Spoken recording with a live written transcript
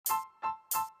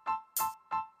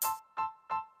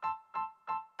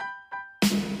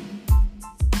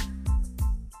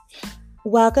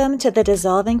Welcome to the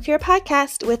Dissolving Fear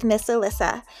podcast with Miss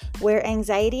Alyssa, where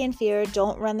anxiety and fear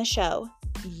don't run the show.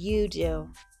 You do.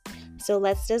 So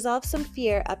let's dissolve some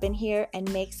fear up in here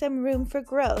and make some room for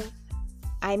growth.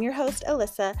 I'm your host,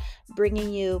 Alyssa,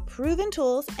 bringing you proven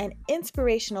tools and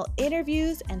inspirational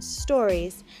interviews and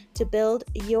stories to build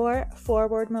your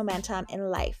forward momentum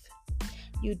in life.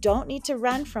 You don't need to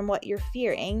run from what you're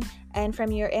fearing and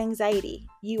from your anxiety.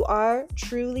 You are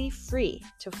truly free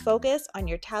to focus on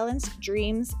your talents,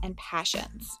 dreams, and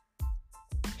passions.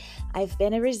 I've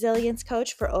been a resilience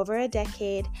coach for over a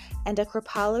decade and a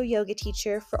Kripalu yoga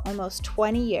teacher for almost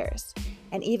 20 years.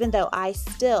 And even though I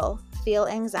still feel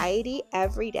anxiety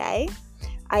every day,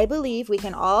 I believe we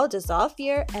can all dissolve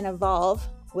fear and evolve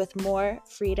with more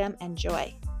freedom and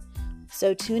joy.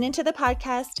 So tune into the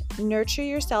podcast, nurture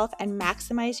yourself, and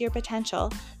maximize your potential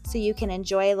so you can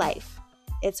enjoy life.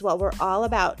 It's what we're all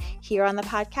about here on the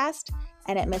podcast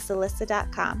and at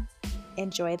missalyssa.com.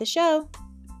 Enjoy the show.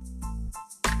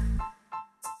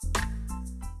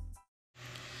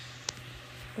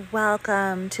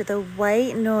 Welcome to the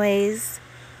White Noise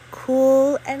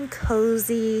Cool and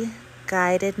Cozy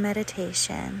Guided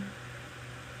Meditation.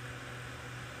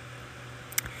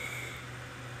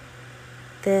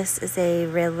 This is a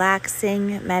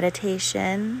relaxing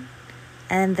meditation,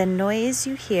 and the noise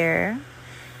you hear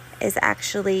is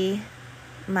actually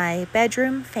my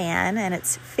bedroom fan, and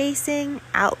it's facing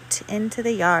out into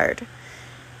the yard.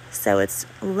 So it's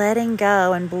letting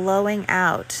go and blowing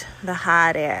out the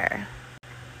hot air.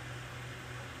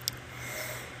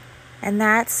 And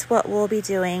that's what we'll be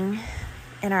doing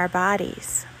in our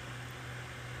bodies.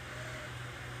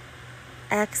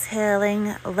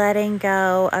 Exhaling, letting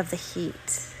go of the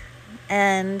heat.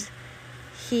 And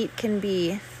heat can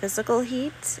be physical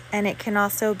heat, and it can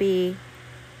also be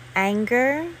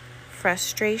anger,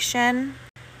 frustration,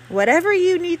 whatever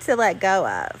you need to let go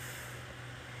of.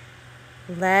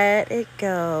 Let it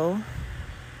go,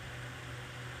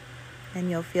 and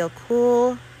you'll feel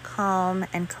cool, calm,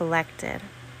 and collected.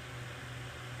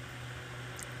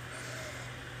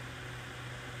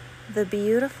 The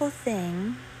beautiful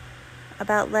thing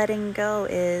about letting go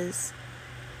is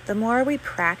the more we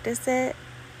practice it,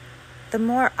 the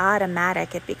more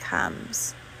automatic it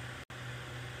becomes.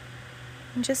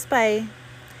 And just by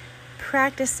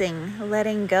practicing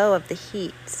letting go of the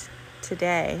heat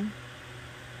today,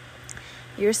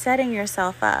 you're setting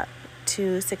yourself up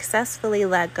to successfully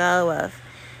let go of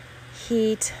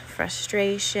heat,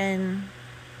 frustration,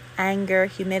 anger,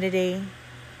 humidity,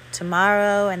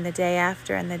 tomorrow and the day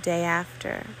after and the day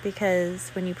after, because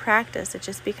when you practice, it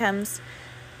just becomes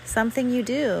something you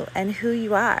do and who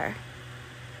you are.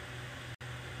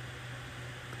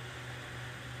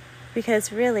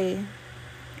 Because really,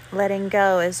 letting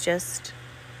go is just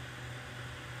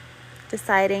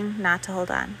deciding not to hold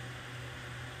on.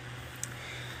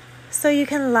 So you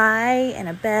can lie in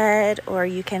a bed, or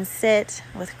you can sit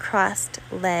with crossed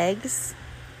legs.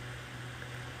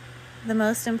 The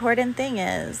most important thing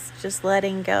is just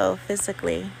letting go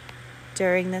physically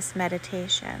during this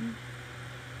meditation.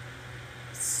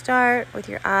 Start with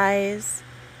your eyes.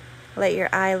 Let your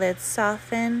eyelids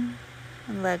soften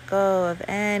and let go of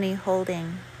any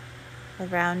holding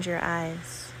around your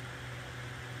eyes.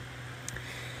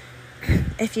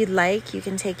 If you'd like, you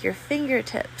can take your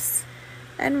fingertips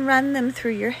and run them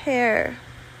through your hair.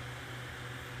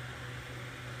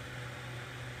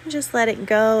 Just let it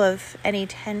go of any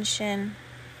tension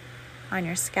on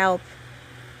your scalp.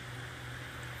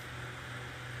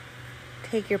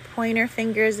 Take your pointer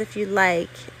fingers if you like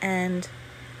and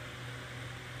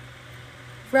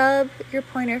rub your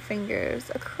pointer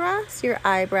fingers across your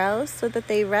eyebrows so that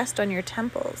they rest on your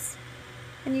temples.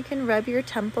 And you can rub your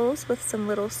temples with some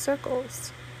little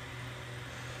circles.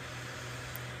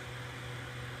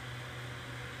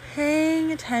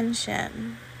 Paying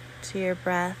attention to your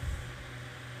breath.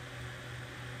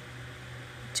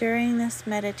 During this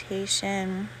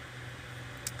meditation,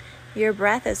 your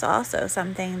breath is also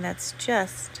something that's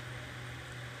just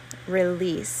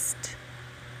released.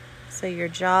 So your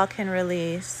jaw can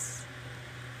release,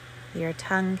 your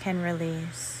tongue can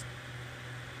release.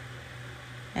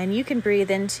 And you can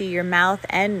breathe into your mouth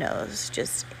and nose,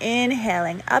 just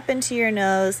inhaling up into your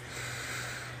nose,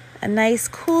 a nice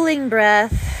cooling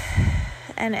breath,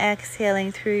 and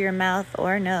exhaling through your mouth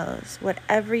or nose,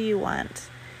 whatever you want.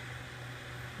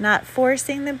 Not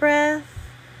forcing the breath,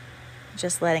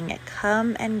 just letting it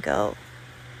come and go.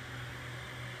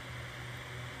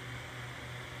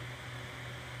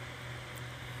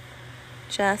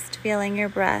 Just feeling your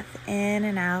breath in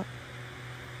and out.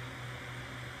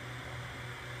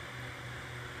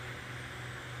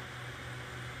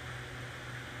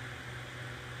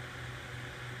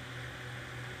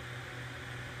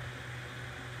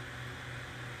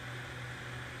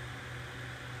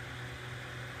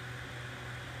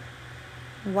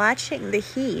 watching the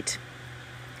heat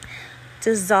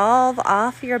dissolve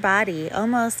off your body,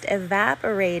 almost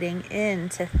evaporating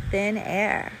into thin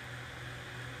air.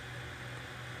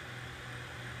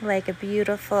 Like a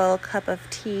beautiful cup of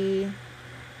tea,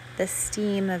 the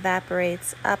steam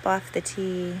evaporates up off the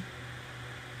tea.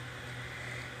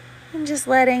 And just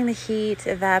letting the heat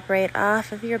evaporate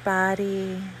off of your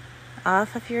body,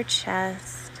 off of your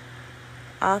chest,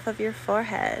 off of your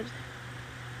forehead.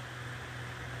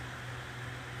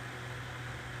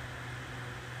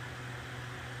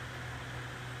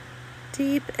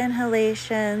 Deep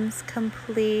inhalations,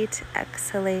 complete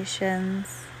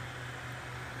exhalations.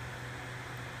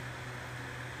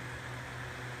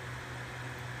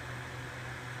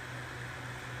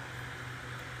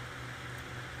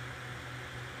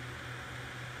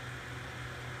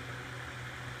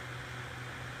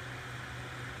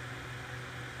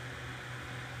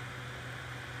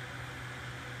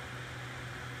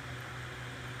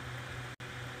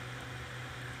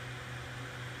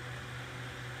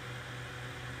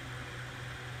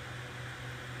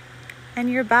 And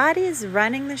your body is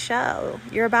running the show.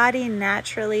 Your body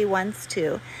naturally wants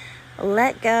to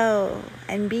let go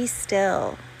and be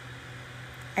still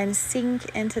and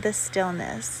sink into the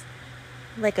stillness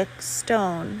like a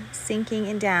stone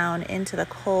sinking down into the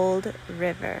cold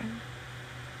river.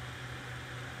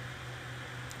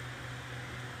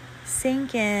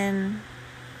 Sink in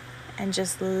and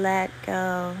just let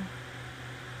go.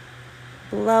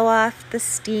 Blow off the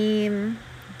steam.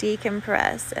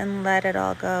 Decompress and let it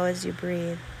all go as you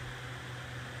breathe.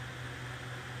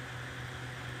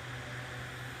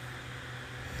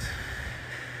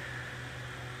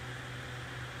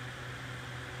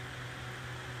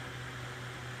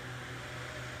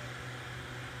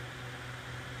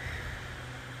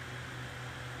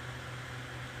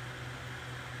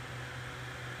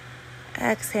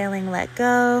 Exhaling, let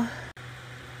go.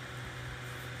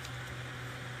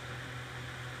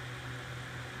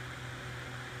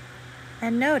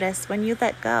 And notice when you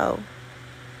let go,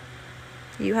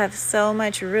 you have so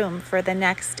much room for the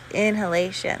next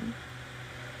inhalation.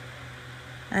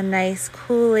 A nice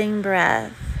cooling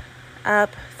breath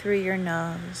up through your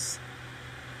nose.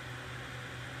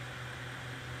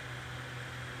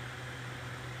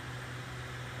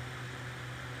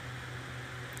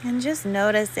 And just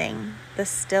noticing the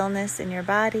stillness in your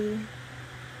body,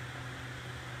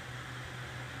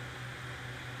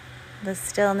 the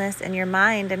stillness in your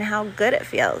mind, and how good it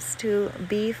feels to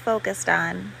be focused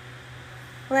on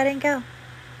letting go.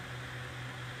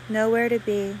 Nowhere to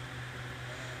be,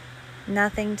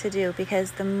 nothing to do,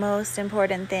 because the most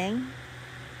important thing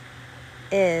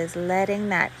is letting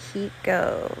that heat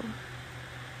go.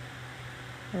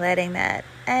 Letting that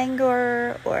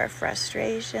anger or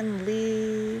frustration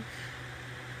leave.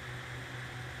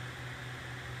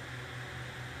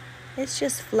 It's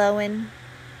just flowing.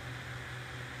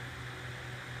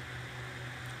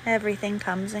 Everything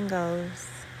comes and goes.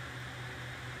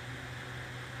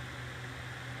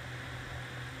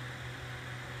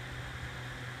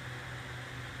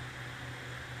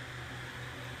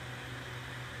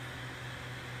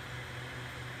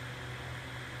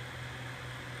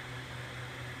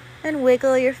 And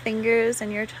wiggle your fingers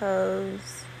and your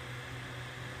toes.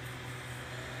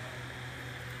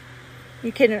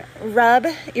 You can rub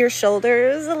your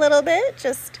shoulders a little bit.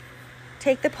 Just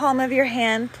take the palm of your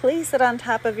hand, place it on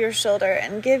top of your shoulder,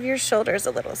 and give your shoulders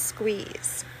a little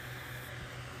squeeze.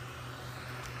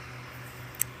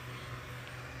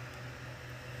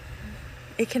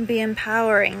 It can be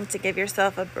empowering to give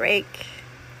yourself a break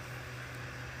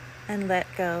and let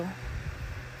go.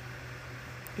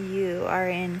 You are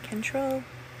in control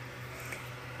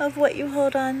of what you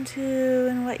hold on to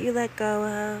and what you let go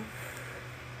of.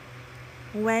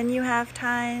 When you have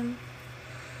time,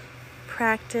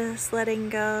 practice letting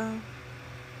go.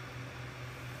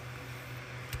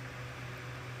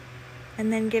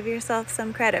 And then give yourself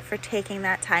some credit for taking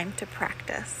that time to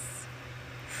practice.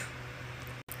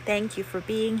 Thank you for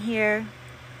being here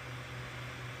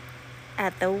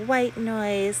at the White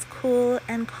Noise Cool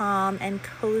and Calm and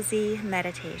Cozy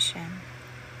Meditation.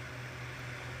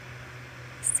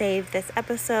 Save this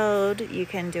episode. You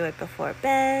can do it before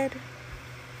bed.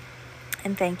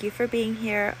 And thank you for being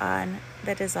here on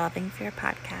the Dissolving Fear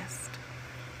podcast.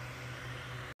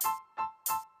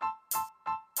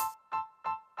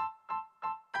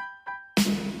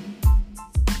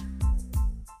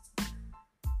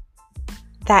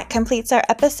 That completes our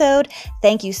episode.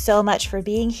 Thank you so much for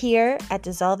being here at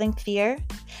Dissolving Fear.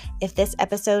 If this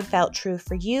episode felt true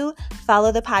for you,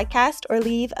 follow the podcast or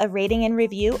leave a rating and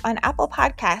review on Apple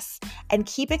Podcasts, and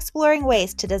keep exploring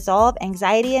ways to dissolve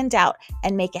anxiety and doubt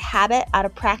and make a habit out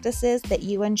of practices that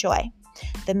you enjoy.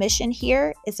 The mission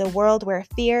here is a world where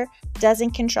fear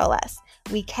doesn't control us.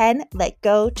 We can let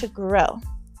go to grow.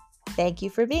 Thank you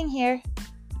for being here.